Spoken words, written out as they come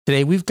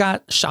Today, we've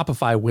got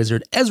Shopify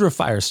wizard Ezra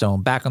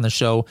Firestone back on the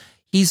show.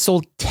 He's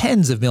sold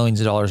tens of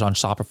millions of dollars on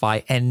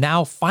Shopify and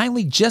now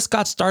finally just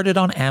got started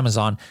on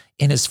Amazon.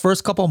 In his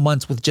first couple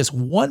months with just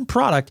one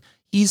product,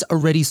 he's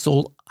already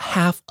sold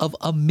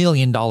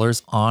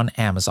 $500,000 on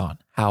Amazon.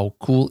 How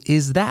cool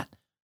is that?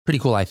 Pretty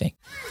cool, I think.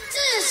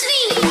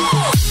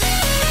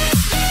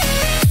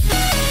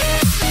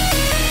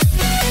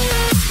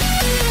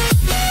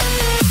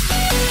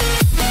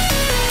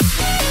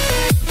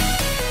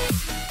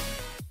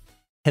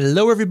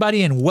 Hello,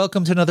 everybody, and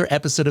welcome to another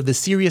episode of the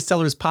Serious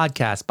Sellers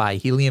Podcast by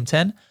Helium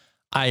 10.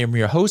 I am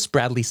your host,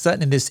 Bradley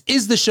Sutton, and this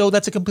is the show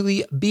that's a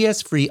completely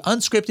BS-free,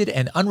 unscripted,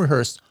 and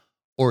unrehearsed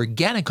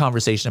organic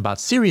conversation about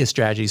serious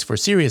strategies for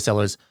serious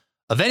sellers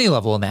of any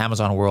level in the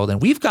Amazon world.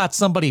 And we've got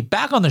somebody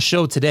back on the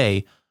show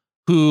today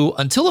who,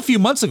 until a few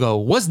months ago,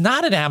 was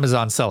not an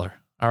Amazon seller.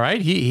 All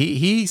right,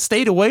 he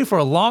stayed away for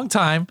a long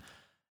time.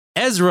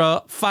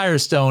 Ezra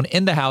Firestone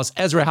in the house.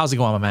 Ezra, how's it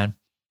going, my man?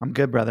 I'm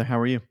good, brother. How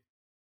are you?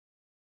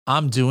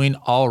 I'm doing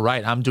all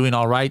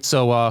right.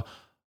 So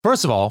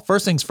first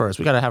things first,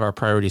 we got to have our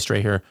priorities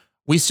straight here.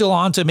 We still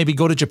on to maybe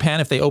go to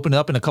Japan if they open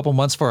up in a couple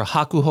months for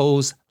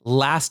Hakuho's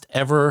last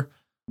ever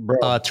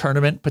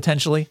tournament,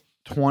 potentially.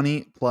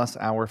 20 plus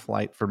hour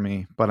flight for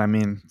me. But I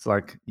mean, it's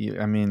like,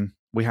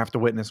 we have to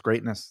witness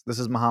greatness. This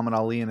is Muhammad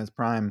Ali in his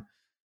prime.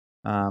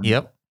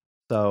 Yep.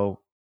 So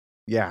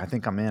yeah, I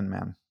think I'm in,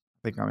 man.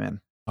 I think I'm in.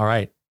 All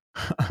right.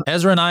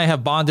 Ezra and I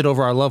have bonded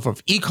over our love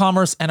of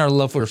e-commerce and our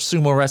love for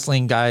sumo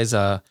wrestling, guys.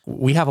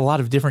 We have a lot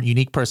of different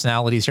unique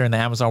personalities here in the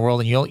Amazon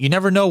world, and you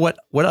never know what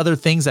other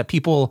things that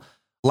people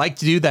like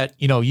to do that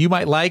you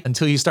might like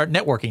until you start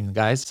networking,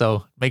 guys.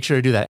 So make sure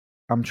to do that.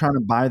 I'm trying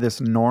to buy this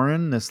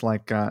Norin, this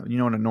like you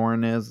know what a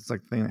Norin is? It's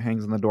like the thing that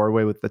hangs in the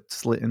doorway with the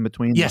slit in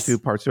between the two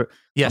parts to it.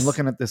 Yes. I'm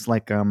looking at this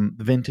like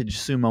vintage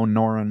sumo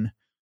Norin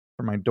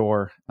for my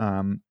door,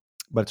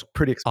 but it's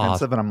pretty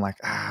expensive, and I'm like,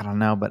 I don't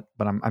know, but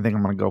I think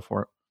I'm gonna go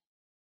for it.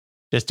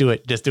 Just do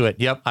it.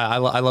 Yep. I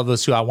love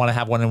those too. I want to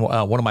have one in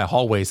one of my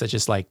hallways that's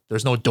just like,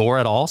 there's no door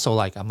at all. So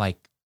like, I'm like,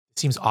 it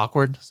seems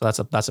awkward. So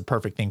that's a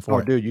perfect thing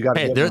for it. Dude, you got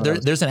to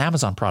there's an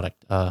Amazon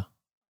product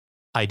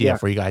idea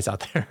for you guys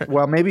out there.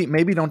 Well,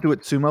 maybe don't do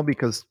it sumo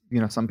because,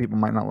 some people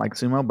might not like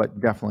sumo, but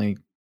definitely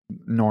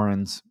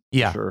Norins.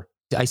 Yeah. Sure.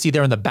 I see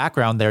there in the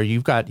background there,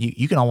 you've got,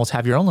 you can almost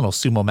have your own little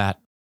sumo mat.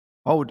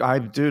 Oh, I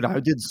did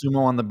sumo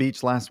on the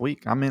beach last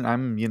week.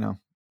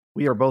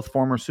 We are both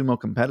former sumo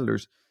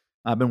competitors.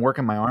 I've been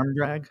working my arm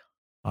drag.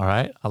 All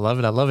right. I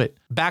love it.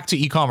 Back to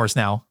e-commerce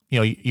now.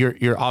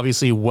 You're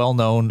obviously well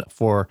known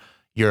for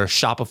your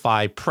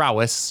Shopify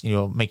prowess,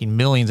 making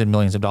millions and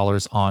millions of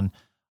dollars on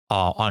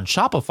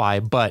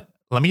Shopify. But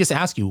let me just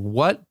ask you,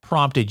 what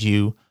prompted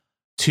you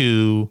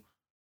to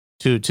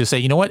say,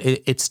 you know what,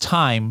 it's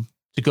time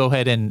to go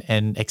ahead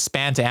and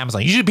expand to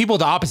Amazon? Usually people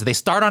the opposite. They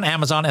start on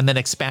Amazon and then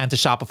expand to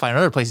Shopify and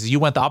other places. You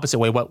went the opposite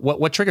way.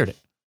 What triggered it?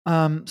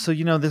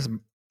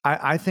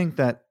 I think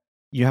that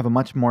you have a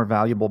much more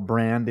valuable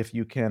brand if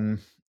you can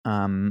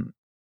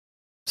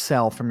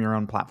sell from your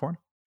own platform.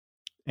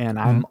 And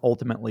I'm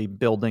ultimately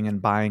building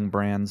and buying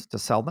brands to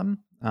sell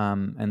them.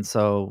 And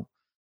so,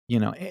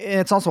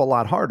 it's also a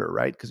lot harder,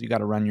 right? Because you got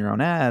to run your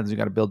own ads, you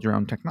got to build your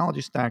own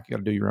technology stack, you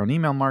got to do your own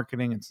email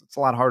marketing. It's a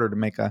lot harder to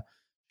make a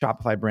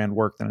Shopify brand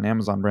work than an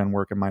Amazon brand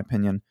work, in my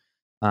opinion.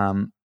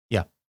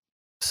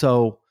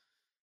 So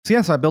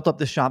I built up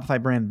this Shopify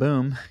brand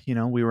boom.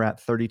 We were at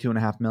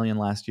 32.5 million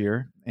last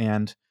year.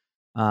 And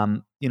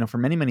for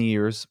many, many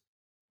years,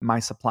 my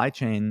supply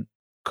chain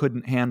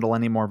couldn't handle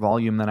any more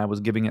volume than I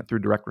was giving it through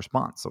direct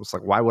response. So it's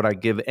like, why would I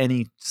give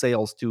any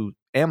sales to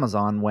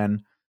Amazon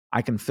when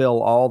I can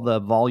fill all the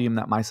volume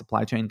that my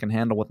supply chain can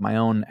handle with my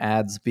own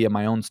ads via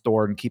my own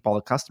store and keep all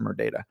the customer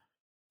data,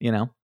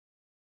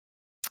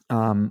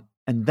 And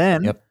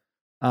then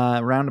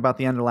around about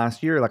the end of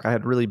last year, like I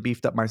had really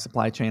beefed up my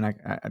supply chain. I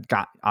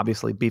got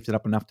obviously beefed it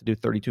up enough to do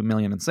 32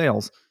 million in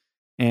sales.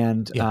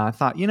 And I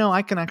thought,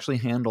 I can actually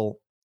handle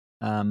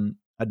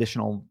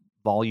additional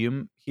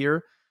volume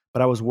here,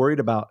 but I was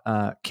worried about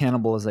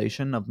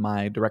cannibalization of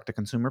my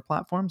direct-to-consumer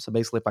platform. So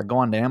basically, if I go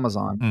onto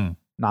Amazon,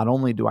 not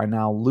only do I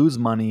now lose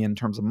money in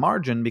terms of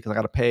margin because I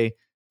got to pay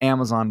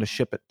Amazon to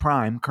ship it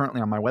Prime.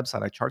 Currently on my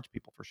website, I charge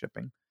people for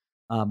shipping.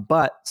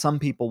 But some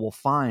people will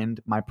find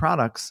my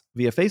products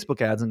via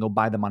Facebook ads and go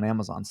buy them on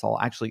Amazon. So I'll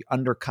actually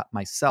undercut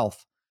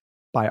myself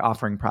by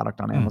offering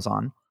product on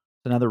Amazon.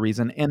 That's another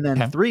reason. And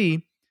then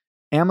 3,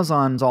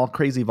 Amazon's all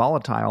crazy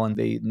volatile and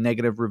they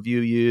negative review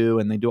you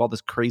and they do all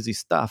this crazy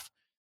stuff.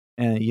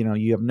 And,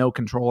 you have no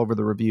control over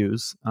the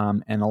reviews.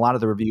 And a lot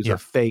of the reviews are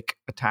fake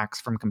attacks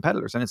from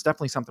competitors. And it's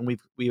definitely something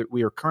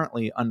we are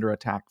currently under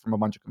attack from a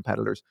bunch of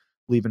competitors,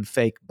 leaving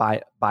fake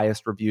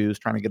biased reviews,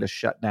 trying to get us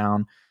shut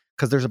down.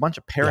 Because there's a bunch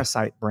of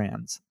parasite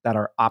brands that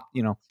are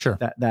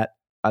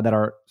that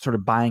are sort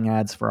of buying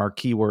ads for our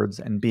keywords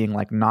and being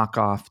like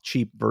knockoff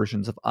cheap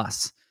versions of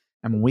us.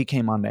 And when we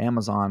came onto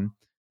Amazon,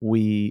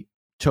 we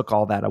took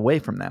all that away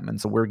from them.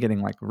 And so we're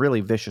getting like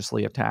really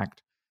viciously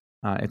attacked.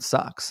 It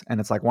sucks. And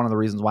it's like one of the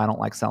reasons why I don't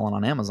like selling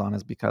on Amazon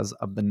is because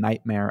of the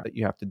nightmare that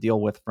you have to deal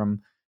with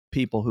from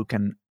people who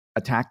can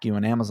attack you,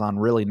 and Amazon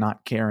really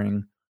not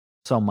caring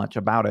so much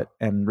about it,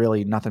 and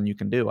really nothing you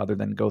can do other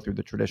than go through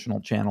the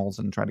traditional channels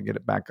and try to get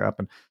it back up.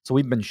 And so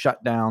we've been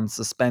shut down,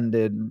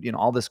 suspended,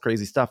 all this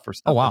crazy stuff for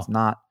stuff that's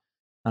not,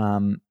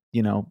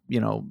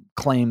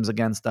 claims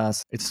against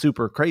us. It's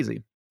super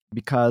crazy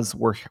because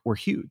we're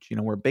huge.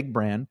 We're a big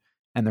brand,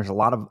 and there's a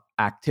lot of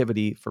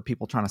activity for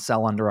people trying to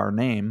sell under our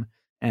name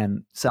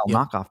and sell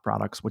knockoff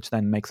products, which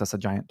then makes us a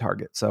giant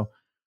target. So,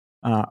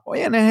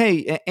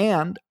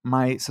 and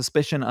my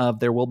suspicion of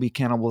there will be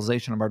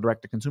cannibalization of our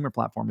direct-to-consumer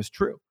platform is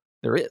true.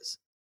 There is.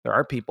 There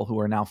are people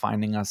who are now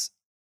finding us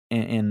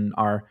in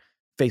our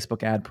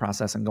Facebook ad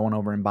process and going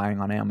over and buying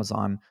on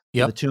Amazon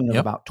to the tune of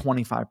about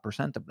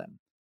 25% of them.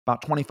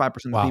 About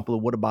 25% of people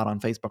who would have bought on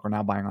Facebook are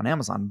now buying on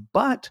Amazon.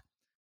 But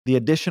the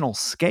additional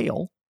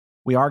scale,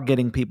 we are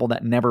getting people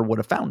that never would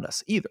have found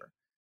us either.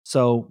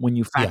 So when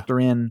you factor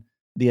in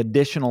the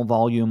additional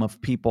volume of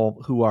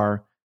people who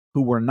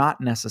were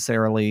not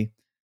necessarily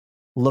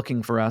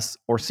looking for us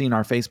or seeing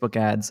our Facebook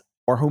ads,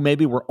 or who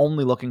maybe were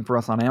only looking for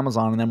us on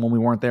Amazon, and then when we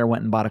weren't there,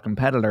 went and bought a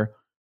competitor,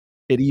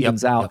 it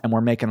evens out, and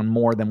we're making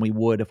more than we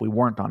would if we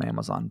weren't on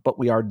Amazon. But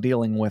we are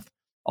dealing with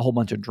a whole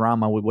bunch of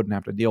drama we wouldn't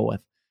have to deal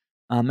with.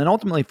 And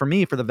ultimately, for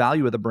me, for the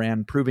value of the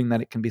brand, proving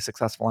that it can be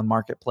successful in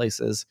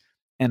marketplaces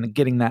and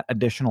getting that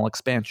additional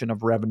expansion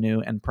of revenue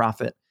and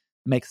profit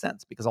makes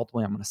sense, because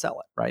ultimately I'm going to sell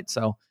it, right?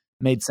 So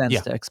made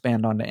sense to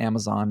expand onto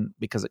Amazon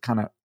because it kind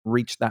of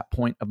reached that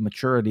point of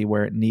maturity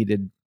where it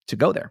needed to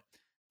go there.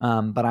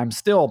 But I'm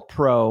still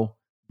pro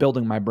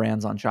building my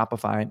brands on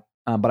Shopify.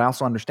 But I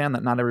also understand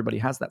that not everybody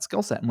has that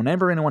skill set. And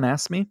whenever anyone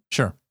asks me,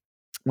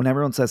 when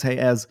everyone says, hey,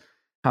 Ez,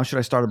 how should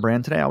I start a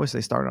brand today? I always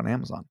say start on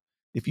Amazon.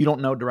 If you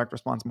don't know direct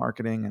response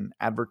marketing and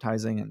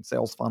advertising and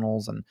sales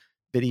funnels and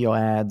video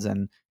ads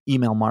and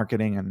email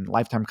marketing and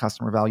lifetime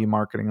customer value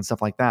marketing and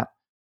stuff like that,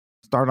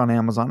 start on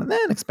Amazon and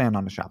then expand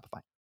onto Shopify.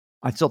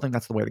 I still think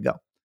that's the way to go.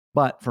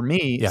 But for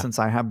me, since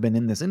I have been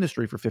in this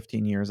industry for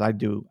 15 years, I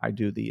do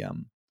the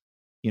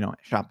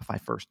Shopify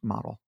first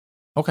model.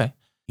 Okay.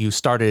 You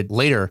started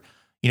later,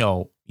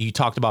 you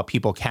talked about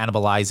people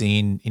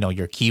cannibalizing,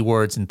 your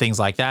keywords and things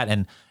like that.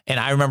 And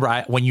I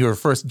remember when you were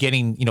first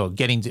getting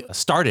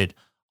started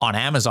on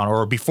Amazon,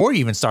 or before you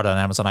even started on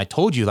Amazon, I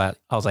told you that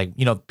I was like,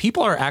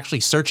 people are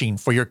actually searching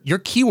for your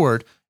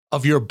keyword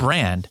of your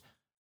brand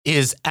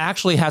is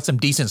actually has some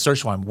decent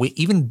search volume.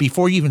 Even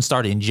before you even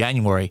started in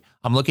January,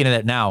 I'm looking at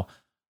it now,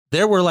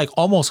 there were like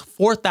almost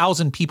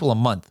 4,000 people a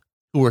month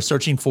who were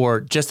searching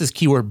for just this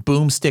keyword,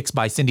 Boomsticks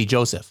by Cindy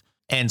Joseph.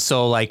 And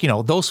so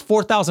those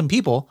 4,000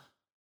 people,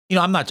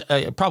 I'm not,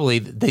 probably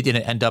they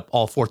didn't end up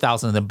all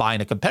 4,000 of them buying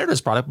a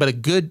competitor's product, but a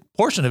good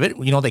portion of it,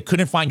 they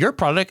couldn't find your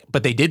product,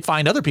 but they did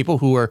find other people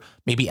who were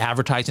maybe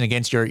advertising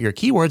against your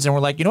keywords and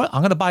were like, you know what,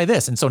 I'm going to buy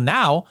this. And so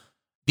now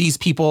these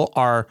people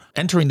are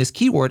entering this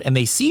keyword and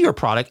they see your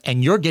product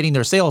and you're getting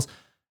their sales.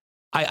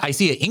 I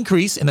see an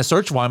increase in the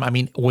search volume. I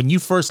mean, when you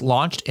first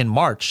launched in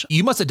March,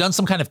 you must have done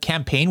some kind of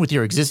campaign with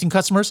your existing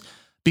customers,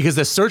 because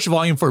the search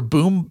volume for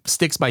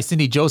Boomsticks by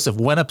Cindy Joseph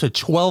went up to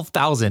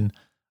 12,000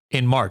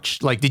 in March.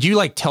 Did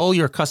you tell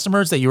your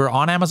customers that you were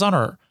on Amazon,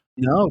 or?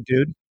 No,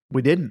 dude,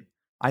 we didn't.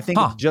 I think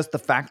it's just the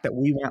fact that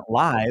we went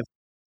live.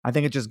 I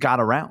think it just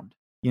got around,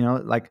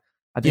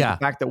 I think the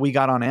fact that we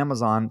got on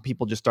Amazon,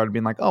 people just started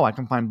being like, oh, I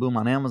can find Boom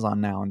on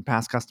Amazon now. And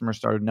past customers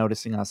started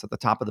noticing us at the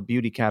top of the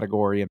beauty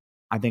category. And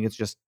I think it's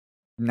just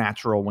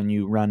natural when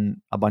you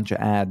run a bunch of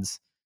ads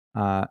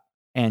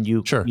and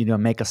you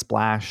make a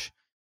splash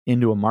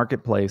into a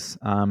marketplace.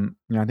 I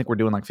think we're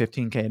doing like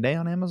 $15K a day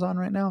on Amazon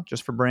right now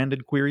just for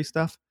branded query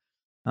stuff.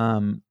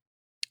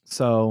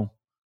 So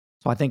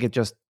I think it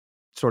just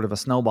sort of a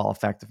snowball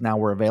effect if now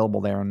we're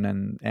available there and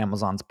then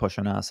Amazon's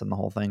pushing us and the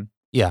whole thing.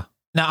 Yeah.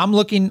 Now I'm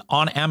looking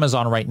on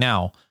Amazon right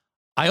now.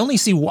 I only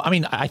see,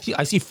 I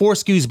see 4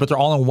 SKUs, but they're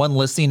all in one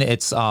listing.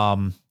 It's,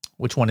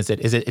 which one is it?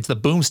 It's the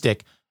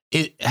Boomstick.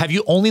 Have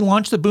you only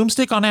launched the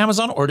Boomstick on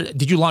Amazon, or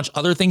did you launch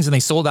other things and they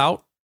sold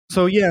out?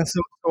 So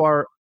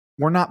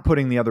we're not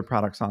putting the other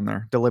products on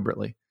there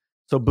deliberately.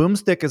 So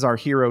Boomstick is our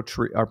hero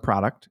our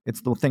product.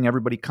 It's the thing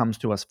everybody comes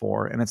to us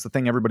for, and it's the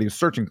thing everybody is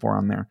searching for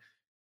on there.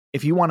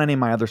 If you want any of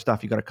my other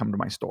stuff, you got to come to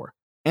my store.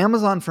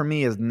 Amazon for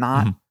me is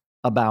not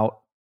about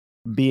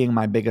being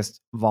my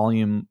biggest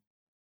volume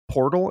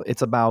portal.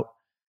 It's about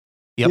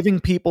giving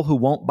people who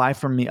won't buy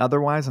from me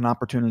otherwise an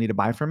opportunity to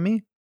buy from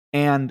me.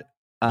 And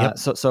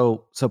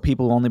so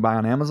people who only buy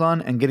on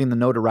Amazon and getting the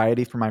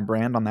notoriety for my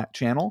brand on that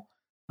channel.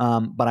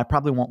 But I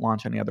probably won't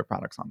launch any other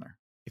products on there.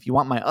 If you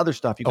want my other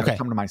stuff, you got to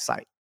come to my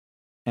site.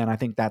 And I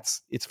think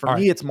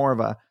it's more of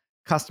a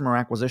customer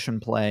acquisition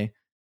play,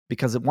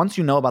 because once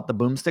you know about the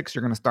Boomsticks,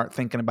 you're going to start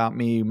thinking about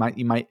me. You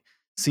might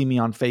see me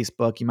on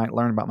Facebook. You might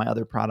learn about my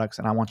other products,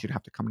 and I want you to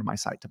have to come to my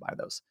site to buy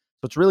those.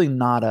 So it's really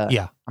not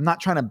I'm not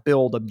trying to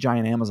build a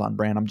giant Amazon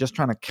brand. I'm just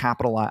trying to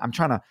capitalize. I'm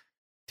trying to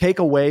take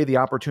away the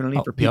opportunity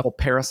for people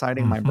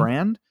parasiting my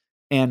brand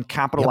and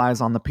capitalize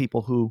on the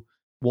people who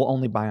will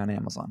only buy on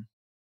Amazon.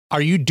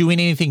 Are you doing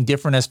anything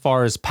different as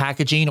far as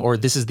packaging, or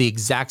this is the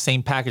exact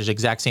same package,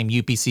 exact same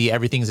UPC,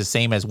 everything's the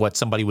same as what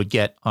somebody would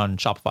get on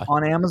Shopify?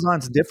 On Amazon,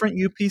 it's different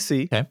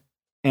UPC. Okay.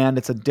 And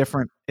it's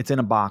in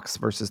a box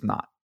versus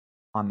not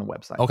on the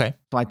website. Okay.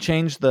 So I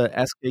changed the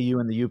SKU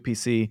and the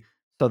UPC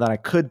so that I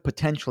could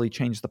potentially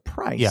change the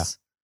price. Yeah.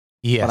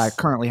 Yes. But I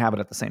currently have it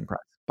at the same price.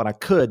 But I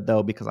could,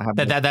 though, because I have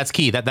that's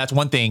key. That's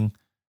one thing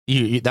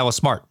that was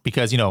smart,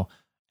 because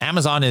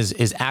Amazon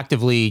is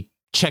actively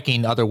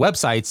checking other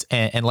websites,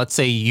 and let's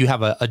say you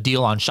have a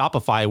deal on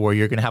Shopify where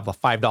you're going to have a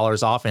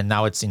 $5 off, and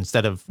now it's,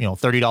 instead of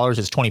 $30,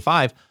 it's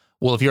 $25.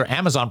 Well, if your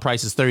Amazon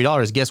price is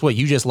 $30, guess what?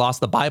 You just lost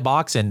the buy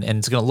box, and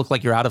it's going to look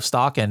like you're out of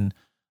stock, and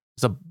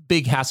it's a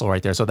big hassle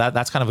right there. So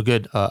that's kind of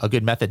a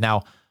good method.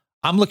 Now,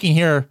 I'm looking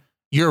here.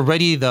 You're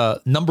already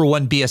the number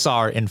one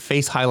BSR in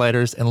face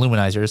highlighters and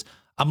luminizers.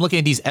 I'm looking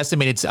at these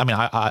estimated. I mean,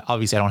 I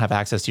obviously I don't have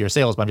access to your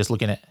sales, but I'm just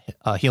looking at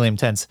Helium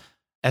 10's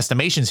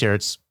estimations here.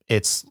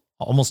 It's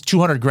almost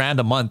 $200,000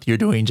 a month you're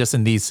doing just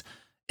in these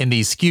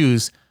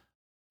SKUs.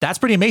 That's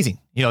pretty amazing.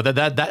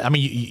 I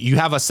mean, you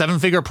have a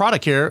 7-figure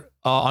product here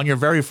on your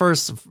very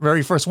first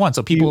one.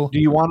 So people, do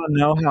you want to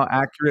know how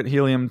accurate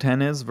Helium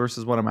 10 is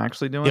versus what I'm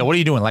actually doing? Yeah. What are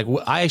you doing? Like,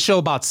 I show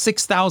about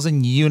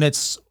 6,000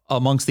 units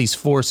amongst these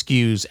 4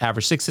 SKUs.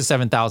 Average 6,000 to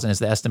 7,000 is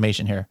the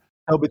estimation here.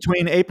 So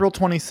between April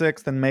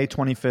 26th and May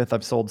 25th,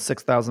 I've sold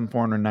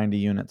 6,490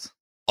 units.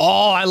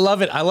 Oh, I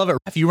love it.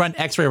 If you run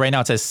X-ray right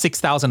now, it says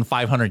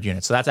 6,500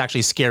 units. So that's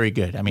actually scary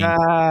good. I mean,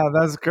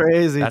 that's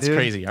crazy. That's dude.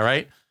 crazy. All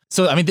right.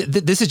 So, I mean,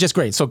 this is just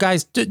great. So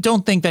guys,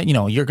 don't think that,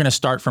 you're going to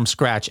start from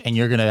scratch and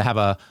you're going to have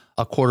a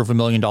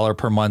 $250,000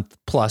 per month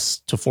plus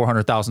to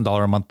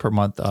 $400,000 a month per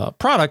month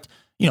product.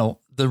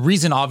 The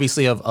reason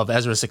obviously of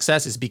Ezra's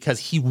success is because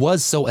he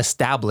was so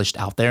established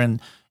out there.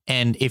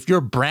 And if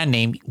your brand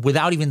name,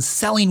 without even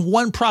selling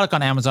one product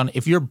on Amazon,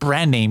 if your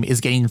brand name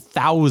is getting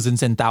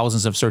thousands and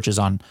thousands of searches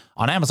on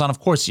Amazon, of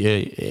course,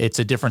 it's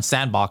a different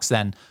sandbox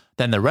than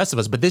the rest of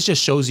us. But this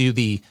just shows you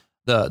the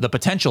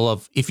potential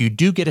of, if you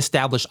do get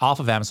established off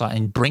of Amazon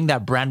and bring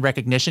that brand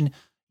recognition,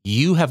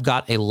 you have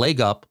got a leg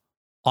up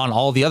on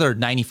all the other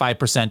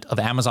 95% of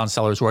Amazon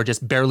sellers who are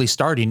just barely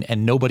starting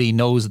and nobody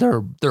knows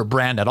their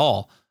brand at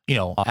all.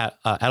 At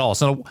all.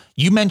 So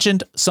you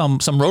mentioned some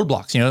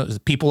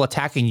roadblocks, people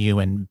attacking you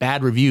and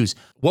bad reviews.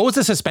 What was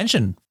the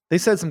suspension? They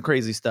said some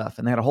crazy stuff,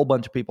 and they had a whole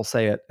bunch of people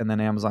say it, and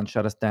then Amazon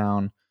shut us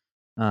down.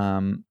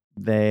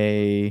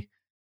 They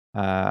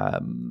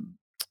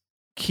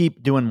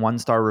keep doing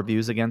 1-star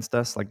reviews against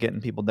us, like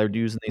getting people. They're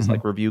using these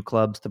like review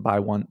clubs to buy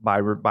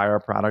our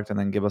product and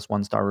then give us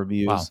 1-star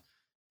reviews. Wow.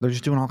 They're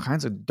just doing all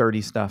kinds of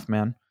dirty stuff,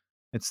 man.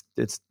 It's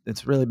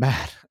really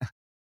bad.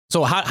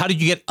 So how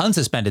did you get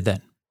unsuspended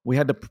then? We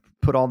had to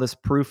put all this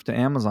proof to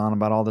Amazon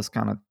about all this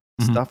kind of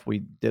stuff we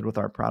did with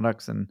our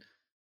products, and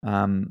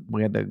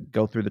we had to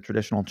go through the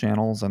traditional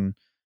channels, and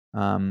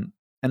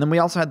then we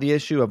also had the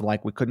issue of,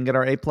 like, we couldn't get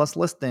our A+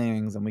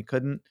 listings, and we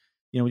couldn't,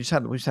 we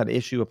just had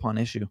issue upon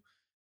issue,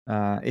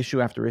 issue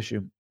after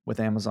issue with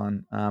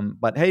Amazon.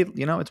 But hey,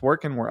 it's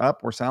working. We're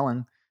up. We're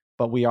selling,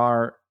 but we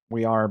are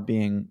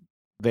being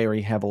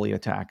very heavily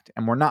attacked,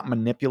 and we're not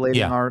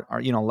manipulating our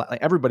like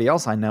everybody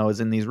else I know is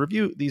in these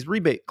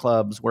rebate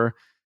clubs where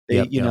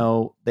they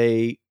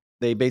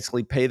they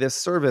basically pay this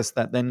service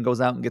that then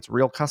goes out and gets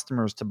real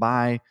customers to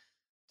buy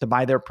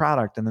their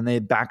product, and then they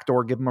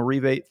backdoor give them a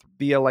rebate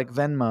via like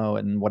Venmo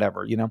and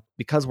whatever,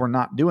 because we're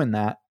not doing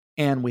that,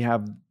 and we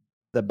have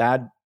the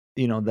bad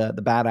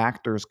the bad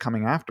actors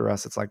coming after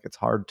us. It's like, it's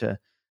hard to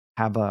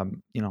have a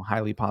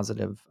highly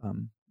positive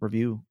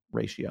review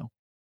ratio.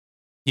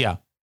 Yeah.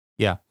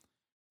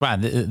 Wow,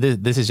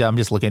 this is, I'm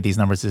just looking at these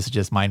numbers. This is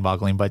just mind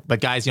boggling. But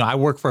guys, I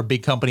worked for a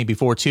big company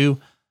before too.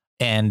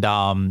 And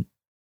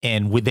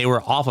they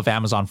were off of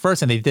Amazon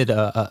first, and they did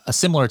a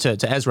similar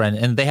to Ezra,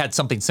 and they had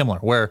something similar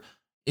where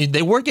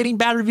they were getting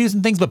bad reviews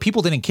and things, but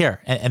people didn't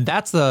care. And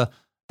that's kind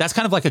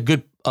of like a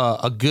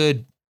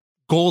good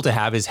goal to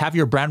have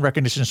your brand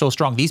recognition so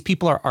strong. These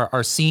people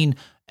are seeing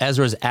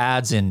Ezra's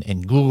ads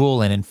in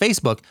Google and in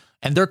Facebook,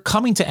 and they're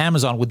coming to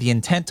Amazon with the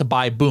intent to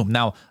buy. Boom.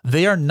 Now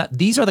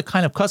these are the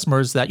kind of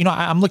customers that,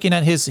 I'm looking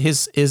at his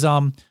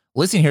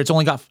listing here. It's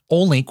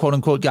only quote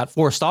unquote got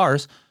 4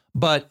 stars.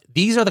 But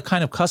these are the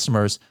kind of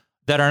customers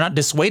that are not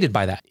dissuaded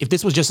by that. If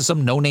this was just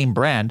some no-name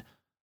brand,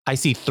 I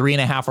see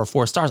 3.5 or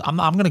 4 stars, I'm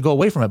going to go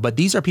away from it. But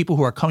these are people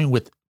who are coming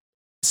with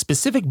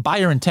specific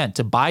buyer intent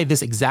to buy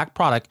this exact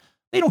product.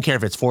 They don't care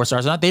if it's 4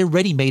 stars or not. They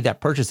already made that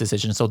purchase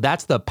decision. So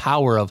that's the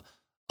power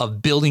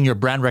of building your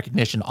brand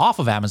recognition off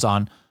of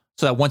Amazon,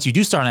 so that once you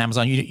do start on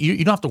Amazon,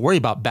 you don't have to worry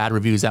about bad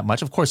reviews that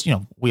much. Of course, we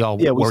all worry about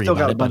it. We still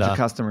got a bunch of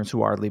customers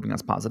who are leaving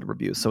us positive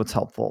reviews, so it's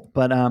helpful.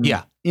 But and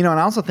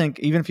I also think,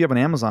 even if you have an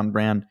Amazon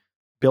brand,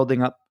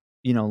 building up,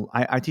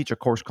 I teach a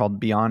course called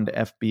Beyond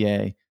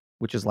FBA,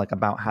 which is like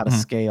about how to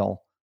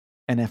scale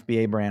an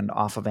FBA brand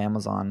off of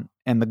Amazon.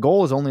 And the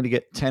goal is only to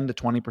get 10 to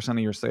 20% of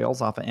your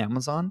sales off of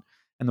Amazon.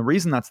 And the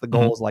reason that's the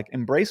goal is, like,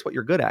 embrace what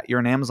you're good at. You're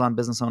an Amazon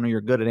business owner.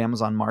 You're good at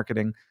Amazon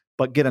marketing,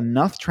 but get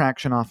enough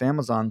traction off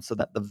Amazon so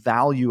that the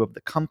value of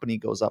the company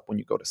goes up when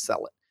you go to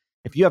sell it.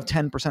 If you have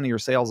 10% of your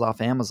sales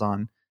off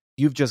Amazon,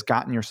 you've just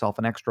gotten yourself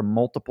an extra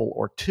multiple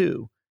or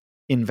two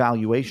in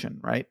valuation,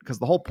 right? Because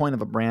the whole point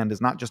of a brand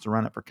is not just to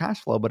run it for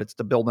cash flow, but it's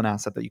to build an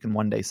asset that you can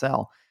one day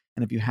sell.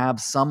 And if you have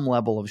some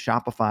level of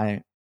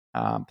Shopify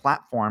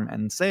platform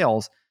and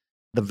sales,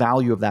 the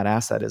value of that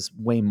asset is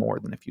way more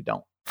than if you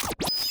don't.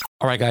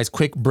 All right, guys,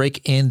 quick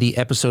break in the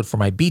episode for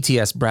my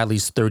BTS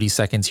Bradley's 30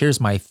 seconds.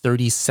 Here's my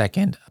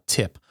 30-second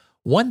tip.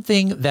 One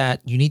thing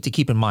that you need to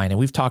keep in mind, and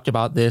we've talked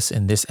about this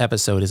in this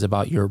episode, is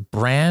about your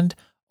brand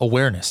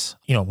awareness.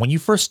 When you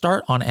first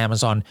start on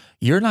Amazon,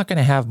 you're not going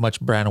to have much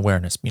brand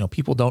awareness.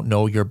 People don't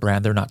know your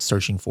brand. They're not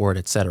searching for it,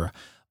 etc.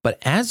 But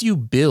as you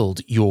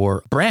build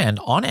your brand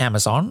on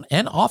Amazon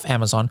and off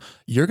Amazon,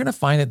 you're going to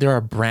find that there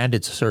are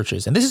branded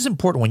searches. And this is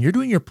important when you're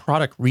doing your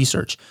product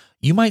research.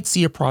 You might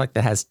see a product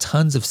that has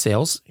tons of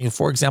sales,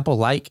 for example,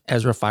 like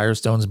Ezra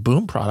Firestone's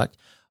Boom product.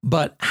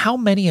 But how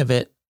many of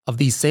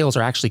these sales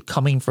are actually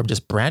coming from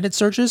just branded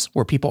searches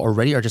where people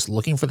already are just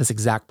looking for this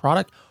exact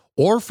product,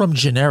 or from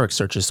generic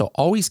searches? So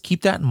always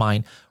keep that in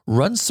mind.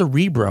 Run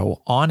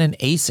Cerebro on an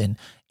ASIN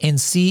and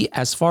see,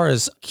 as far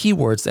as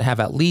keywords that have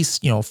at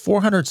least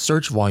 400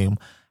 search volume,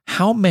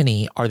 how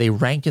many are they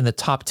ranked in the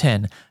top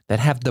 10 that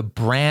have the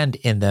brand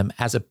in them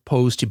as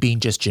opposed to being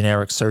just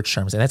generic search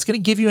terms. And that's going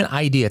to give you an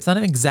idea. It's not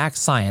an exact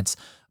science,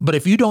 but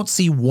if you don't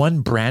see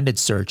one branded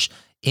search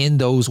in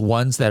those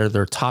ones that are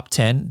their top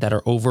 10 that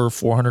are over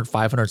 400,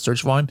 500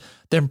 search volume,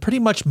 then pretty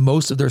much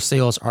most of their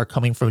sales are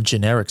coming from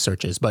generic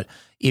searches. But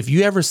if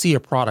you ever see a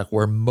product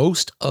where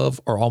most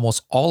of or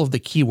almost all of the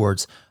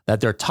keywords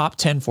that they're top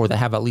 10 for that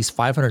have at least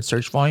 500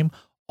 search volume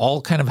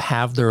all kind of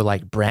have their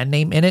brand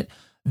name in it,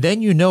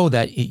 then you know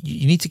that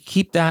you need to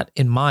keep that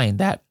in mind,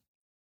 that,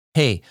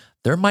 hey,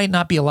 there might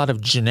not be a lot of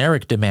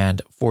generic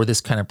demand for this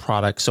kind of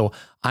product. So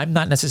I'm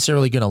not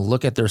necessarily going to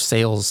look at their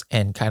sales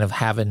and kind of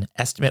have an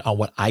estimate on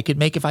what I could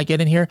make if I get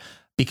in here,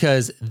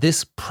 because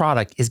this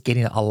product is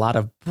getting a lot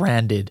of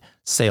branded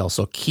sales.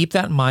 So keep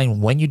that in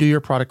mind when you do your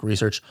product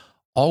research.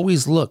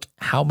 Always look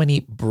how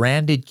many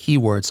branded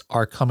keywords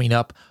are coming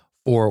up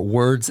for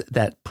words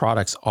that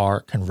products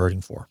are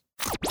converting for.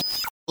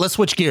 Let's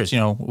switch gears.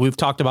 We've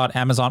talked about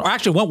Amazon, or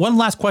actually one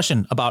last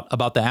question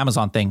about the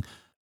Amazon thing.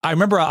 I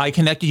remember I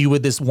connected you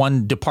with this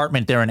one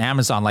department there in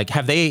Amazon.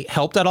 Have they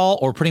helped at all,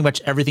 or pretty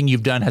much everything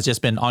you've done has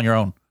just been on your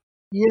own?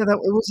 Yeah,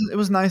 it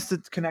was nice to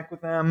connect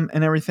with them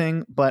and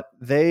everything, but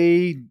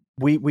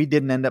we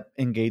didn't end up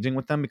engaging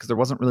with them because there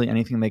wasn't really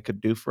anything they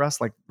could do for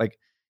us. Like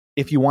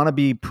if you want to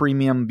be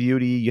premium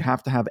beauty, you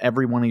have to have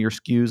every one of your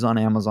SKUs on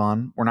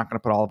Amazon. We're not going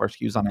to put all of our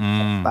SKUs on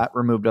Amazon. That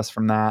removed us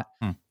from that.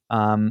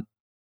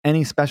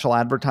 Any special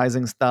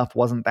advertising stuff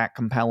wasn't that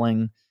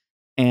compelling.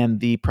 And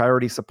the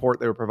priority support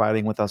they were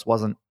providing with us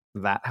wasn't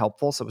that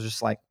helpful. So it was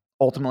just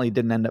ultimately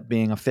didn't end up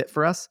being a fit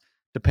for us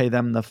to pay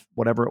them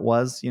whatever it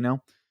was,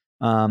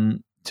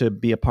 to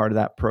be a part of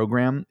that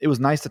program. It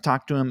was nice to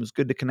talk to them. It was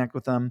good to connect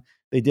with them.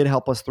 They did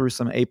help us through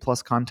some A+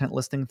 content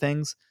listing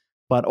things,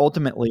 but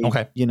ultimately,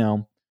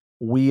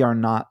 we are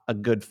not a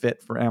good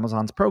fit for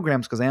Amazon's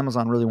programs because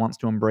Amazon really wants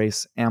to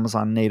embrace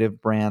Amazon native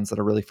brands that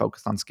are really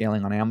focused on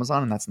scaling on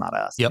Amazon. And that's not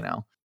us,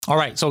 All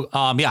right. So,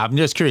 I'm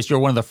just curious. You're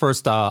one of the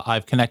first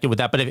I've connected with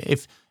that. But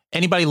if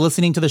anybody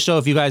listening to the show,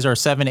 if you guys are a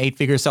 7-8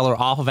 figure seller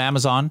off of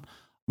Amazon,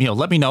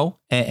 let me know.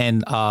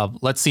 And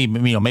let's see,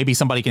 maybe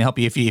somebody can help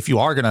you if you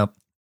are going to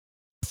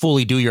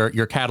fully do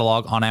your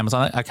catalog on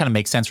Amazon. That kind of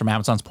makes sense from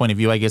Amazon's point of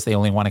view. I guess they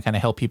only want to kind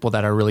of help people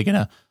that are really going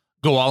to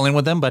go all in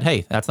with them. But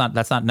hey, that's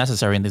not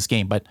necessary in this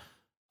game. But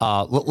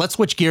let's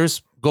switch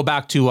gears, go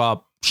back to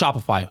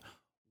Shopify.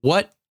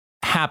 What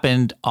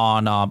happened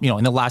on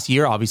in the last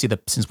year? Obviously,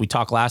 since we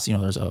talked last,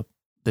 there's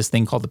this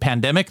thing called the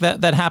pandemic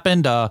that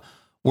happened.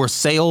 Were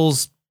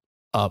sales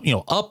up,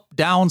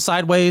 down,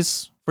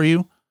 sideways for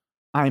you?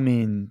 I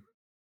mean,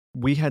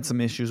 we had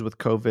some issues with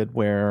COVID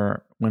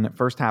where when it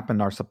first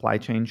happened, our supply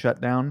chain shut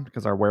down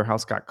because our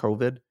warehouse got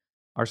COVID.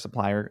 Our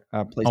supplier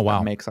place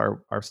that makes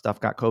our stuff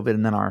got COVID,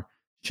 and then our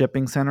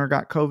shipping center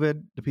got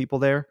COVID, the people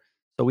there.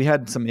 So we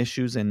had some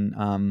issues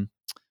in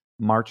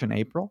March and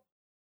April.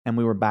 And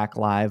we were back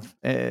live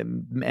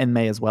in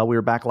May as well. We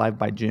were back live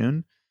by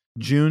June.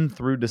 June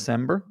through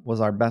December was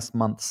our best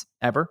months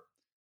ever.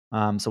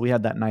 So we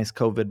had that nice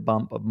COVID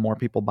bump of more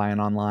people buying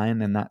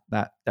online, and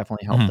that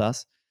definitely helped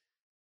us.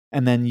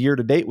 And then year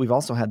to date, we've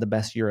also had the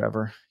best year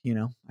ever.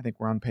 I think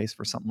we're on pace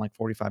for something like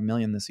 45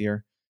 million this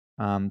year,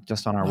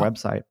 just on our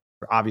website.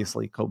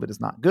 Obviously, COVID is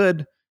not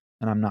good,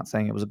 and I'm not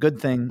saying it was a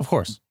good thing, of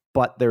course.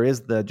 But there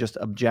is the just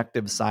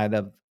objective side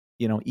of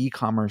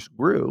e-commerce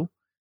grew.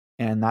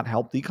 And that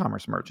helped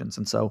e-commerce merchants.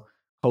 And so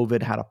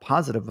COVID had a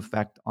positive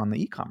effect on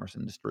the e-commerce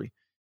industry.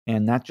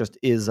 And that just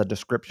is a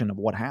description of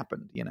what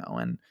happened,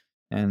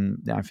 and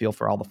I feel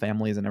for all the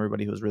families and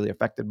everybody who was really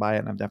affected by it.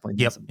 And I've definitely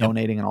done some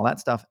donating and all that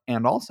stuff.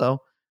 And also,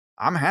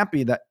 I'm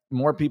happy that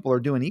more people are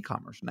doing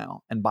e-commerce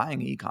now and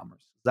buying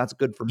e-commerce. That's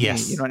good for me.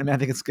 Yes. You know what I mean? I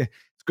think it's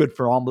good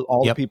for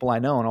all the people I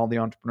know and all the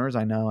entrepreneurs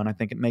I know. And I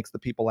think it makes the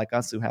people like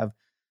us who have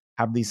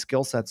these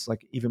skill sets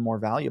even more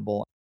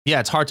valuable.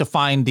 Yeah, it's hard to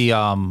find the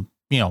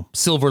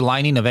silver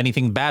lining of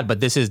anything bad, but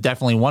this is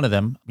definitely one of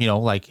them.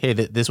 Like, hey,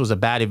 this was a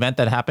bad event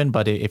that happened,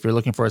 but if you're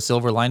looking for a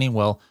silver lining,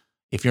 well,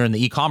 if you're in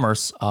the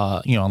e-commerce,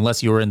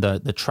 unless you were in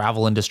the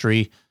travel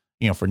industry,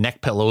 for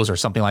neck pillows or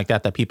something like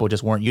that people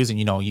just weren't using,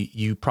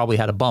 you probably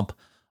had a bump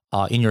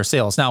in your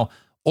sales. Now,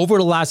 over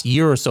the last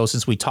year or so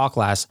since we talked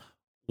last,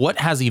 what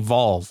has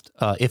evolved,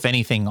 if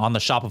anything, on the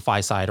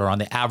Shopify side or on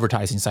the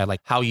advertising side, like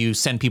how you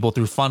send people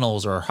through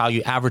funnels or how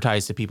you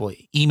advertise to people,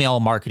 email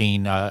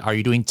marketing? Are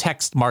you doing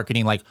text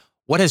marketing? Like,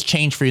 what has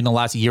changed for you in the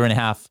last year and a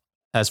half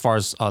as far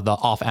as the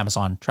off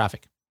Amazon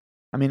traffic?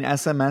 I mean,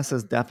 SMS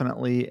is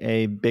definitely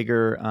a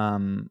bigger,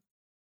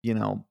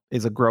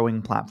 is a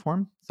growing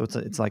platform. So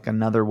it's like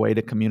another way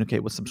to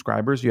communicate with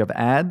subscribers. You have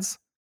ads,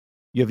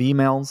 you have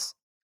emails,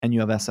 and you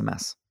have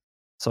SMS.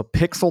 So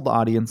pixeled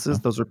audiences,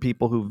 those are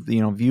people who've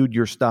viewed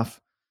your stuff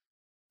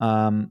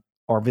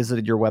or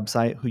visited your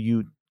website, who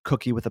you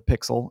cookie with a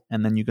pixel,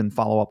 and then you can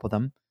follow up with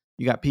them.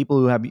 You got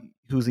people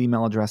whose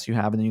email address you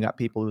have, and then you got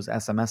people whose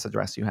SMS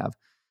address you have.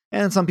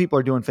 And some people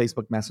are doing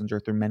Facebook Messenger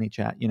through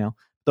ManyChat.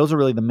 Those are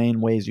really the main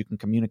ways you can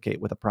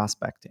communicate with a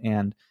prospect.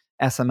 And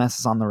SMS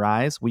is on the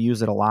rise. We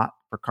use it a lot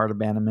for cart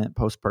abandonment,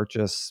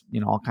 post-purchase,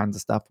 all kinds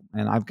of stuff.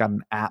 And I've got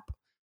an app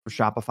for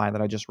Shopify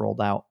that I just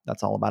rolled out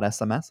that's all about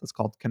SMS. It's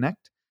called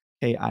Connect,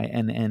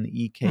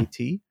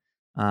 Kinnekt.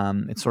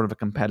 It's sort of a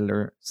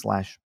competitor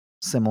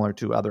 / similar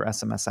to other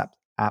SMS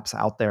apps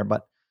out there,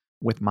 but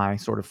with my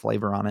sort of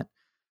flavor on it.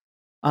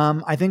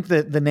 I think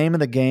that the name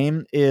of the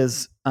game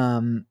is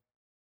the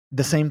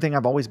same thing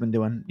I've always been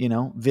doing,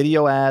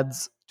 video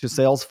ads to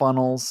sales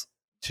funnels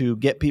to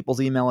get people's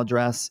email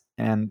address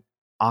and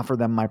offer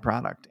them my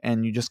product.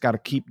 And you just got to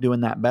keep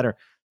doing that better.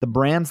 The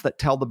brands that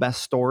tell the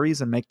best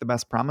stories and make the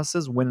best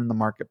promises win in the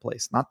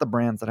marketplace, not the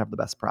brands that have the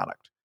best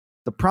product.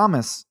 The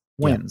promise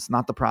wins,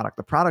 not the product.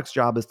 The product's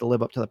job is to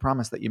live up to the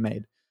promise that you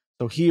made.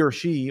 So he or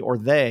she or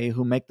they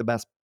who make the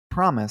best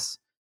promise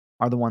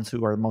are the ones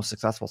who are most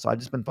successful. So I've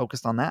just been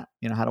focused on that.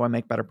 How do I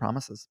make better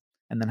promises?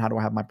 And then how do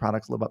I have my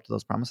products live up to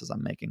those promises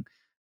I'm making?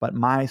 But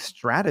my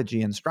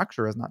strategy and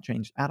structure has not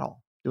changed at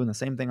all. Doing the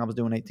same thing I was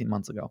doing 18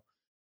 months ago.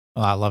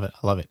 Oh, I love it.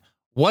 I love it.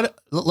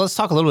 Let's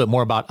talk a little bit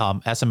more about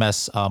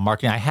SMS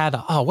marketing. I had,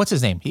 what's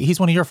his name? He's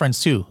one of your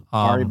friends too.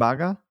 Ari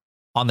Baga?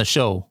 On the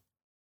show.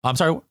 I'm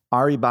sorry?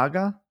 Ari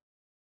Baga?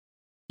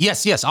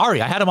 Yes,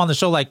 Ari. I had him on the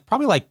show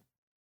probably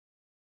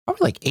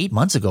 8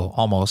 months ago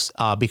almost,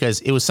 because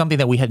it was something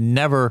that we had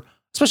never,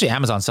 especially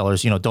Amazon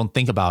sellers, don't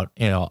think about,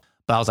 but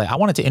I was like, I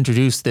wanted to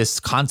introduce this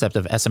concept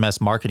of SMS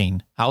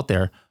marketing out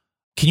there.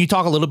 Can you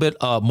talk a little bit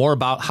more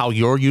about how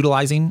you're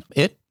utilizing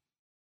it?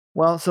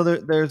 Well, so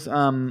there's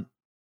a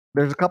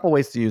couple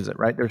ways to use it,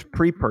 right? There's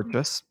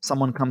pre-purchase.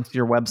 Someone comes to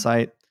your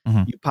website,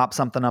 you pop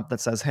something up that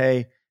says,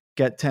 hey,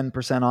 get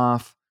 10%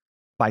 off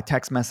by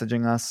text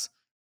messaging us.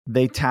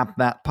 They tap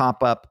that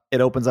pop-up. It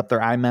opens up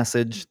their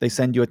iMessage. They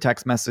send you a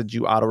text message.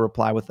 You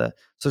auto-reply with it.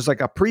 So it's like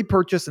a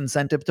pre-purchase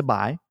incentive to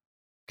buy,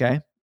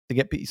 okay?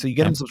 So you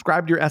get them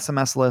subscribed to your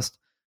SMS list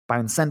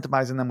by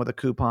incentivizing them with a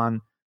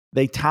coupon.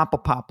 They tap a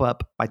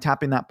pop-up. By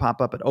tapping that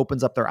pop-up, it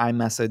opens up their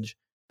iMessage.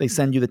 They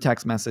send you the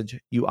text message.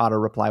 You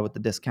auto-reply with the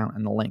discount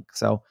and the link.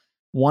 So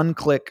one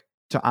click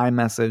to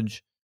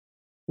iMessage,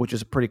 which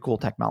is a pretty cool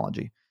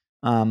technology.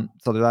 So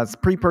that's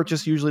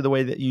pre-purchase. Usually the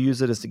way that you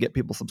use it is to get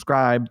people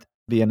subscribed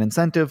via an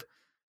incentive.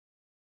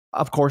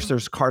 Of course,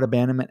 there's cart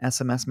abandonment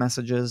SMS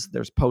messages.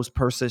 There's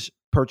post-purchase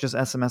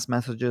SMS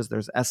messages.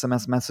 There's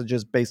SMS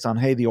messages based on,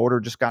 hey, the order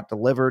just got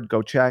delivered.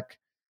 Go check.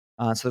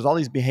 So there's all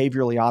these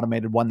behaviorally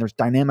automated one. There's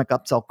dynamic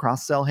upsell,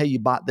 cross-sell. Hey, you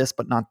bought this,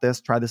 but not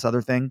this. Try this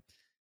other thing.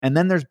 And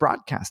then there's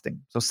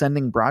broadcasting. So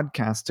sending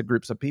broadcasts to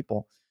groups of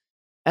people.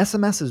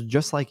 SMS is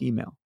just like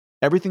email.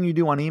 Everything you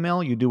do on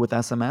email, you do with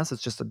SMS.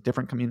 It's just a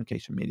different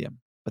communication medium,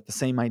 but the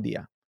same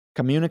idea.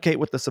 Communicate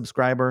with the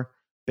subscriber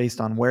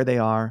based on where they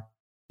are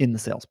in the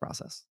sales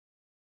process.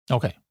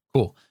 Okay,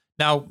 cool.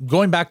 Now,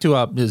 going back to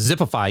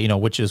Zipify,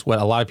 which is what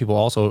a lot of people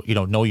also,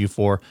 know you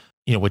for,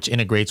 which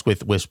integrates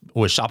with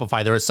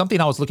Shopify. There is something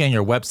I was looking at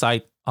your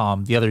website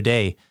the other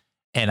day,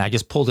 and I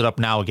just pulled it up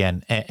now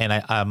again. And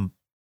I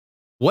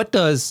what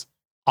does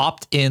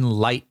opt-in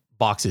light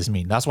boxes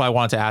mean? That's what I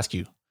wanted to ask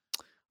you.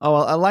 Oh,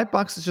 well, a light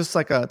box is just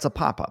it's a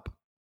pop-up.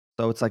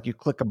 So it's like you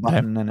click a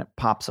button and it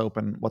pops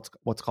open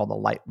what's called a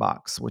light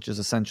box, which is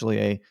essentially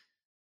a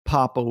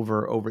pop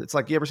over. It's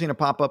like, you ever seen a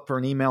pop-up for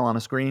an email on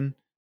a screen?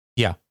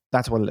 Yeah.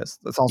 That's what it is.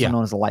 It's also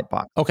known as a light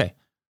box. Okay.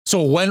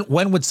 So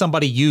when would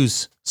somebody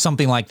use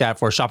something like that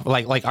for a shop?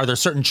 Like, are there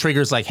certain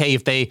triggers? Like, hey,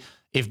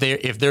 if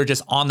they're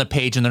just on the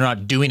page and they're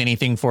not doing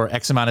anything for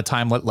X amount of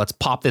time, let's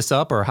pop this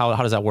up, or how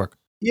does that work?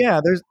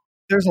 Yeah,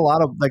 there's a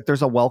lot of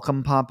there's a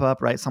welcome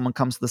pop-up, right? Someone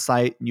comes to the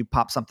site and you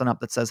pop something up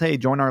that says, hey,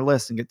 join our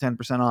list and get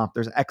 10% off.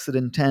 There's exit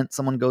intent.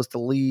 Someone goes to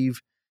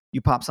leave. You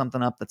pop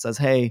something up that says,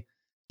 hey,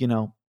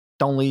 don't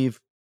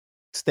leave,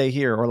 stay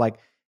here. Or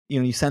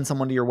you send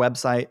someone to your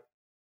website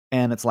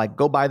and it's like,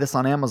 go buy this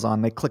on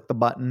Amazon. They click the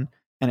button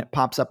and it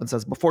pops up and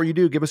says, before you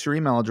do, give us your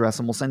email address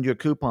and we'll send you a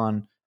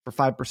coupon for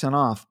 5%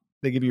 off.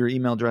 They give you your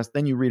email address.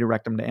 Then you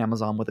redirect them to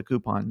Amazon with a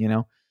coupon,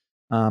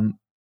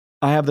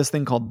 I have this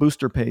thing called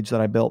Booster Page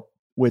that I built,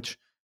 which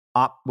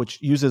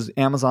uses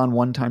Amazon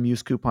one-time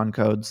use coupon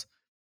codes,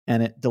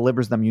 and it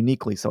delivers them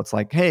uniquely. So it's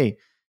like, hey,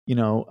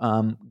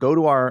 go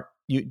to our.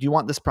 Do you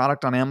want this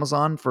product on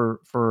Amazon for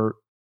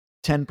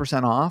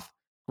 10% off?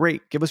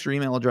 Great, give us your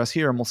email address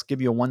here, and we'll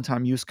give you a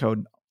one-time use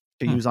code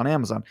to use on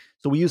Amazon.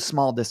 So we use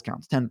small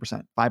discounts,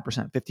 10%,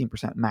 5%,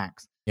 15%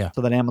 max,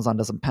 so that Amazon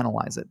doesn't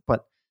penalize it.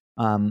 But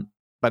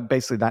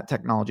basically that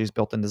technology is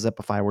built into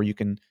Zipify, where you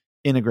can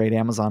integrate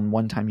Amazon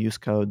one-time use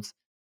codes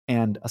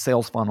and a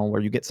sales funnel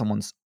where you get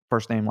someone's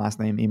first name, last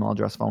name, email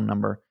address, phone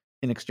number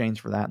in exchange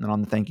for that. And then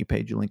on the thank you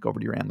page, you link over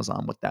to your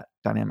Amazon with that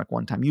dynamic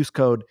one-time use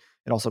code.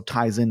 It also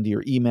ties into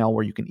your email,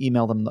 where you can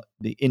email them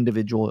the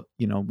individual,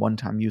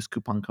 one-time use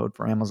coupon code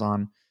for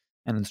Amazon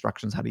and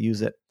instructions how to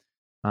use it.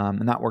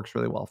 And that works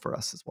really well for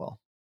us as well.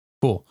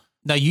 Cool.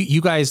 Now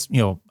you guys,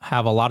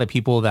 have a lot of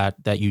people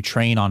that you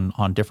train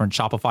on different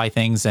Shopify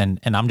things. And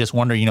I'm just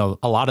wondering,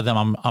 a lot of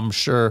them I'm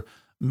sure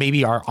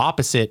maybe are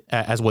opposite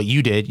as what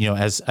you did,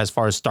 as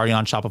far as starting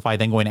on Shopify,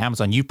 then going to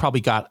Amazon. You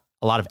probably got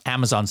a lot of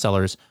Amazon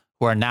sellers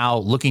who are now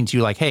looking to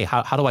you like, hey,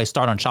 how do I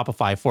start on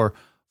Shopify?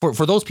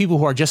 For those people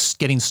who are just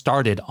getting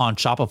started on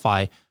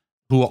Shopify,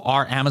 who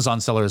are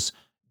Amazon sellers,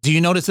 do you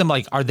notice them,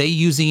 like, are they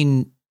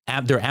using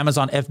their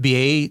Amazon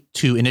FBA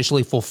to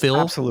initially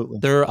fulfill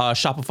their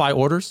Shopify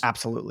orders?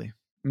 Absolutely.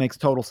 Makes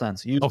total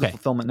sense. Use the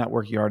fulfillment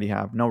network you already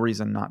have. No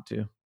reason not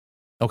to.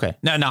 Okay.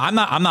 No,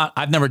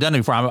 I've never done it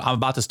before. I'm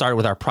about to start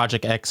with our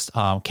Project X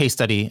case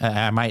study.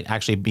 I might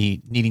actually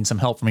be needing some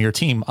help from your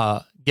team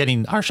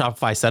getting our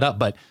Shopify set up.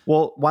 But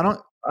why don't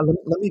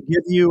let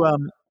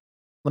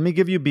me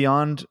give you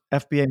Beyond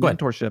FBA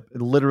mentorship.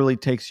 It literally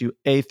takes you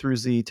A through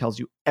Z, tells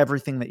you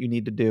everything that you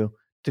need to do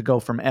to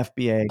go from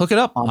FBA. Look it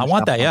up. I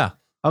want that. Yeah.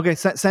 Okay.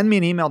 Send me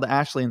an email to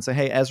Ashley and say,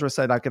 hey, Ezra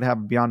said I could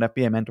have Beyond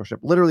FBA mentorship.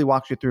 Literally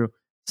walks you through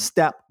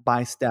step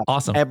by step,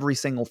 every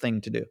single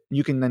thing to do.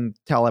 You can then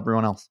tell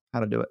everyone else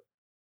how to do it.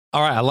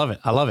 All right. I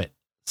love it.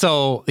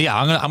 So yeah,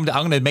 I'm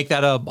gonna make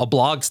that a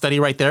blog study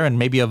right there, and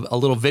maybe a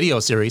little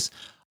video series.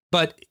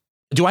 But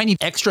do I need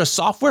extra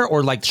software,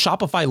 or like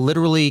Shopify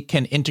literally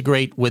can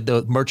integrate with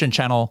the merchant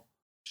channel?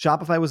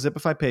 Shopify with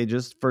Zipify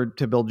Pages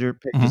to build your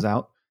pages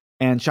out,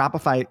 and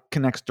Shopify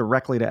connects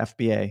directly to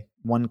FBA,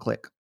 one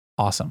click.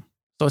 Awesome.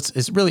 So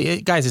it's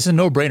really, guys, it's a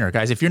no-brainer,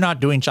 guys. If you're not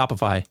doing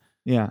Shopify.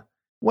 Yeah.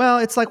 Well,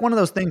 it's like one of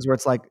those things where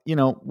it's like,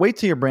 wait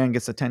till your brand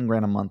gets to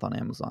 $10,000 a month on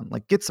Amazon.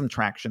 Like, get some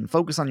traction,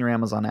 focus on your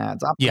Amazon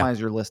ads, optimize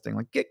your listing,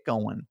 like, get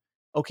going.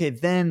 Okay,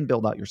 then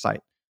build out your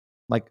site.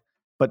 Like,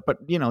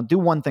 but do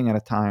one thing at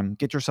a time.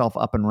 Get yourself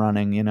up and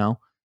running,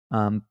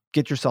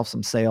 get yourself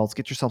some sales,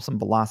 get yourself some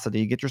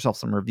velocity, get yourself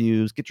some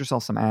reviews, get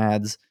yourself some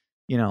ads,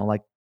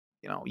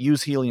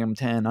 use Helium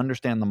 10,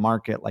 understand the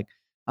market. Like,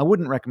 I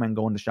wouldn't recommend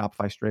going to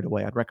Shopify straight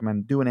away. I'd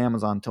recommend doing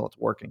Amazon until it's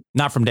working.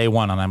 Not from day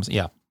one on Amazon.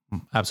 Yeah,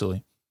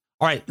 absolutely.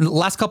 All right,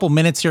 last couple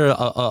minutes here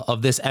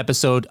of this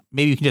episode.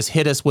 Maybe you can just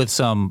hit us with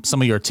some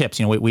of your tips.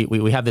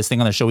 We have this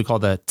thing on the show we call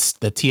the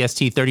TST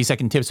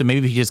 30-second tips. So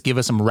maybe if you just give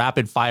us some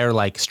rapid fire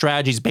like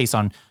strategies based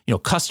on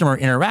customer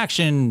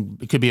interaction.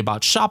 It could be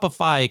about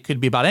Shopify. It could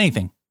be about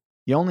anything.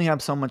 You only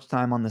have so much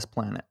time on this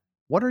planet.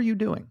 What are you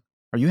doing?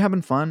 Are you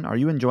having fun? Are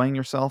you enjoying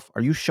yourself?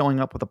 Are you showing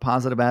up with a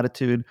positive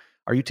attitude?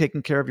 Are you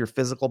taking care of your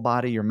physical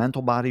body, your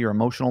mental body, your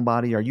emotional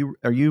body? Are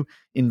you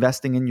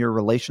investing in your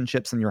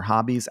relationships and your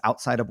hobbies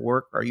outside of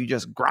work? Or are you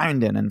just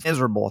grinding and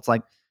miserable? It's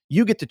like,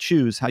 you get to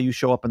choose how you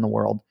show up in the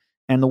world,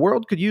 and the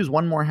world could use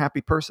one more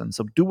happy person.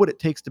 So do what it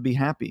takes to be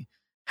happy.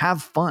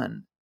 Have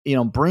fun,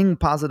 bring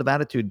positive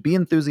attitude, be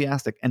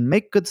enthusiastic, and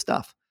make good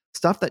stuff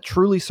that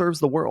truly serves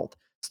the world,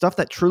 stuff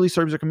that truly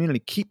serves your community.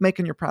 Keep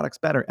making your products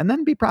better, and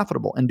then be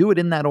profitable, and do it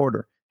in that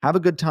order. Have a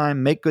good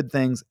time, make good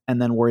things,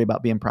 and then worry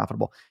about being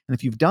profitable. And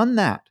if you've done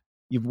that,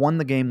 you've won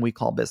the game we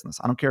call business.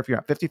 I don't care if you're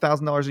at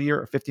 $50,000 a year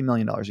or $50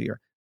 million a year.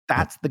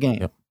 That's the game.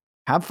 Yep.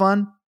 Have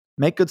fun,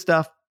 make good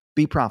stuff,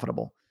 be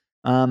profitable.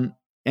 And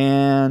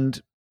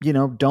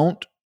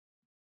don't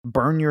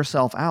burn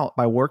yourself out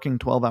by working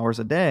 12 hours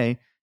a day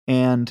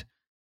and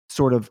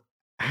sort of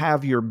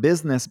have your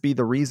business be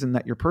the reason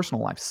that your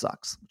personal life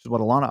sucks, which is what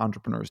a lot of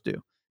entrepreneurs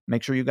do.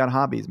 Make sure you got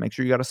hobbies, make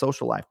sure you got a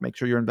social life, make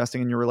sure you're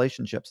investing in your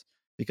relationships,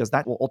 because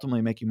that will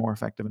ultimately make you more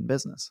effective in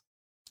business.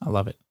 I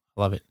love it.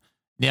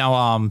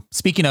 Now,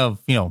 speaking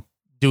of,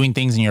 doing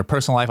things in your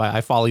personal life, I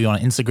follow you on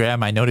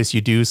Instagram. I notice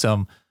you do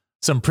some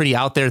pretty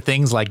out there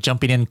things like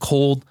jumping in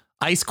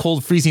ice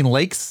cold freezing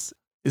lakes.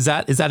 Is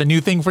that a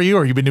new thing for you,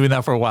 or you've been doing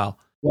that for a while?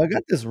 Well, I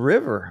got this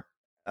river.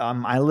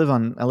 I live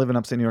in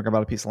upstate New York. I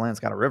bought a piece of land.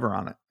 It's got a river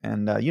on it.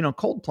 And,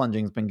 cold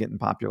plunging has been getting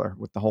popular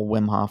with the whole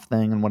Wim Hof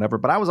thing and whatever,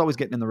 but I was always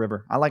getting in the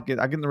river. I like it.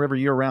 I get in the river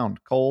year round,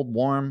 cold,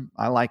 warm.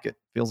 I like it.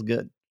 Feels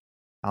good.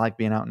 I like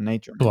being out in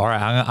nature. Cool. All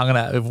right. I'm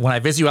gonna, when I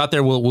visit you out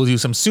there, we'll do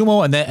some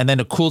sumo, and then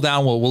to cool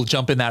down, we'll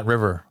jump in that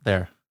river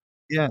there.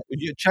 Yeah.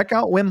 Check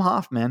out Wim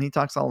Hof, man. He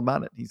talks all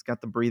about it. He's got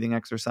the breathing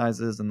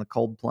exercises and the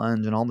cold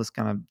plunge and all this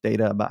kind of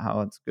data about how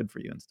it's good for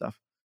you and stuff.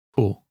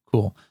 Cool.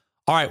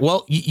 All right.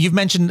 Well, you've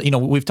mentioned,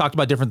 we've talked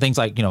about different things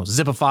like,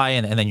 Zipify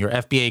and then your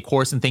FBA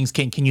course and things.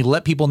 Can you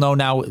let people know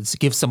now,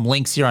 give some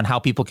links here on how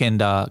people can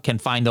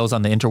find those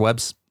on the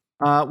interwebs?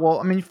 Well,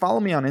 I mean, you follow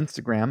me on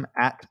Instagram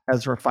at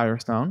Ezra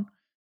Firestone.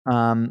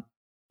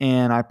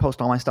 And I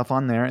post all my stuff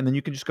on there. And then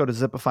you can just go to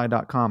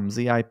zipify.com,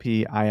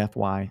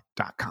 ZIPIFY.com.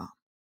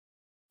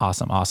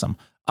 Awesome.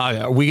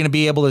 Are we going to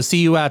be able to see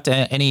you at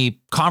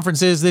any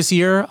conferences this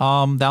year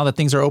now that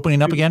things are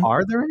opening up again?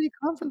 Are there any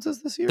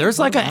conferences this year? There's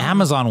like an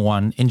Amazon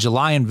one in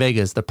July in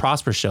Vegas, the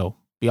Prosper Show.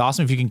 Be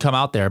awesome if you can come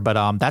out there.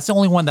 But that's the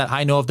only one that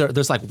I know of.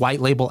 There's like White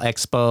Label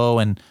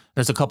Expo, and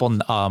there's a couple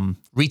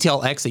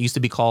Retail X that used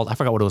to be called, I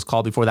forgot what it was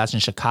called before. That's in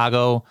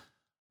Chicago.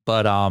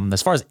 But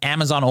as far as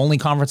Amazon only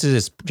conferences,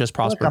 it's just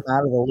Prosper. I'm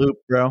out of the loop,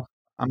 bro.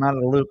 I'm out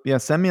of the loop. Yeah,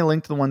 send me a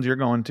link to the ones you're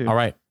going to. All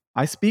right.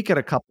 I speak at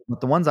a couple,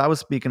 but the ones I was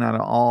speaking at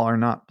all are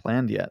not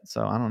planned yet.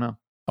 So I don't know.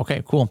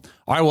 Okay, cool.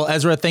 All right. Well,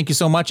 Ezra, thank you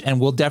so much. And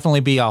we'll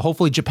definitely be,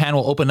 hopefully Japan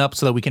will open up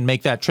so that we can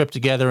make that trip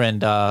together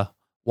and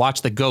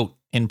watch the GOAT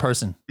in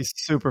person. It's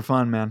super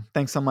fun, man.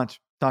 Thanks so much.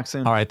 Talk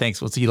soon. All right.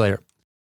 Thanks. We'll see you later.